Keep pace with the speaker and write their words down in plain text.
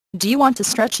Do you want to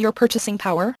stretch your purchasing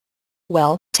power?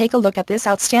 Well, take a look at this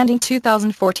outstanding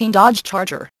 2014 Dodge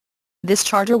Charger. This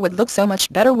Charger would look so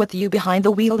much better with you behind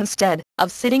the wheel instead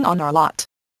of sitting on our lot.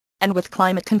 And with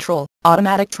climate control,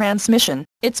 automatic transmission,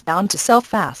 it's bound to sell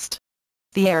fast.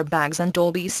 The airbags and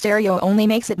Dolby stereo only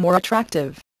makes it more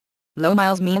attractive. Low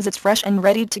miles means it's fresh and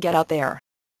ready to get out there.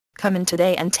 Come in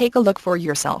today and take a look for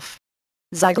yourself.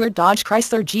 Ziegler Dodge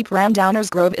Chrysler Jeep Ram Downers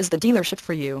Grove is the dealership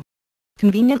for you.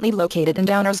 Conveniently located in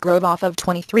Downers Grove off of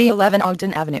 2311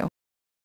 Ogden Avenue.